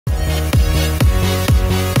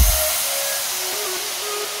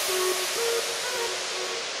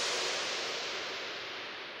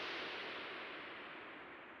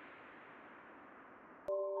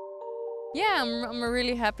Yeah, I'm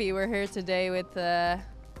really happy we're here today with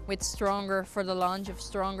Strongher for the launch of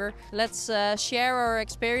Strongher. Let's share our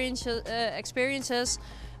experiences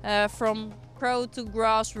from pro to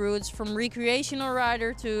grassroots, from recreational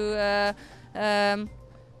rider to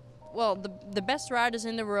well, the best riders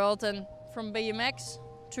in the world, and from BMX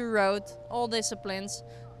to road, all disciplines.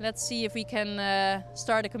 Let's see if we can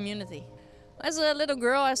start a community. As a little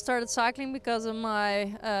girl, I started cycling because of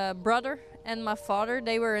my brother and my father.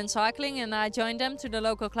 They were in cycling and I joined them to the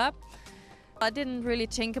local club. I didn't really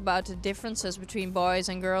think about the differences between boys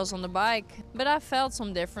and girls on the bike, but I felt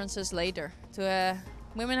some differences later.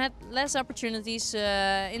 Women had less opportunities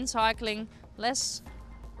in cycling, less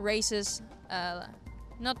races,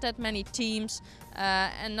 not that many teams,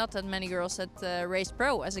 and not that many girls that raced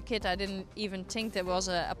pro. As a kid, I didn't even think there was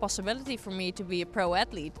a possibility for me to be a pro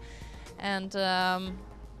athlete. And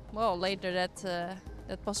well, later that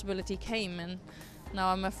possibility came, and now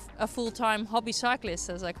I'm a full-time hobby cyclist,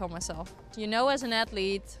 as I call myself. You know, as an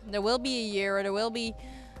athlete, there will be a year or there will be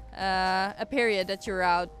a period that you're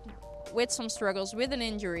out with some struggles, with an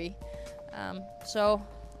injury. So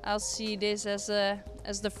I'll see this as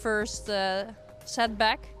the first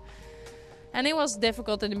setback. And it was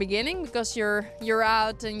difficult in the beginning because you're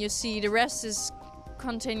out and you see the rest is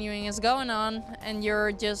continuing, is going on, and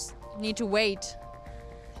you're just need to wait.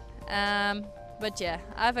 But yeah,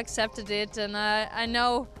 I've accepted it, and I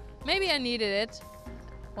know maybe I needed it.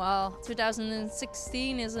 Well,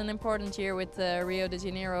 2016 is an important year with the Rio de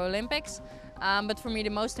Janeiro Olympics, but for me the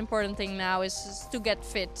most important thing now is to get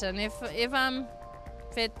fit, and if I'm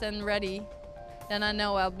fit and ready, then I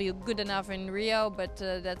know I'll be good enough in Rio, but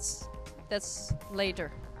that's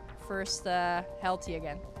later. First, healthy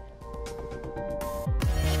again.